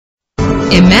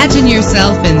Imagine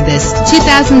yourself in this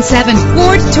 2007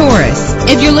 Ford Taurus.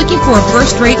 If you're looking for a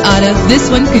first-rate auto,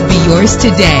 this one could be yours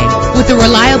today. With a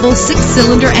reliable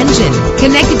 6-cylinder engine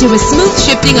connected to a smooth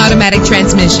shifting automatic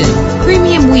transmission,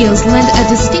 premium wheels lend a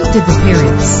distinctive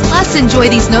appearance. Plus,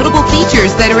 enjoy these notable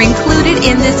features that are included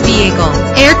in this vehicle: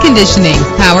 air conditioning,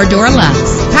 power door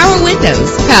locks, power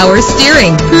windows, power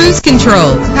steering, cruise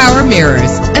control, power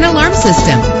mirrors, an alarm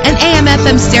system, an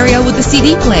AM/FM stereo with a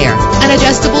CD player, an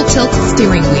adjustable tilt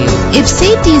steering wheel. If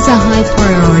safety is a high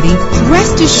priority,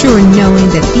 rest assured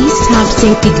knowing that these top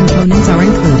safety components are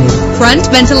included: front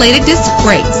ventilated disc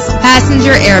brakes,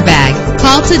 passenger airbag.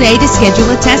 Call today to schedule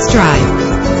a test drive.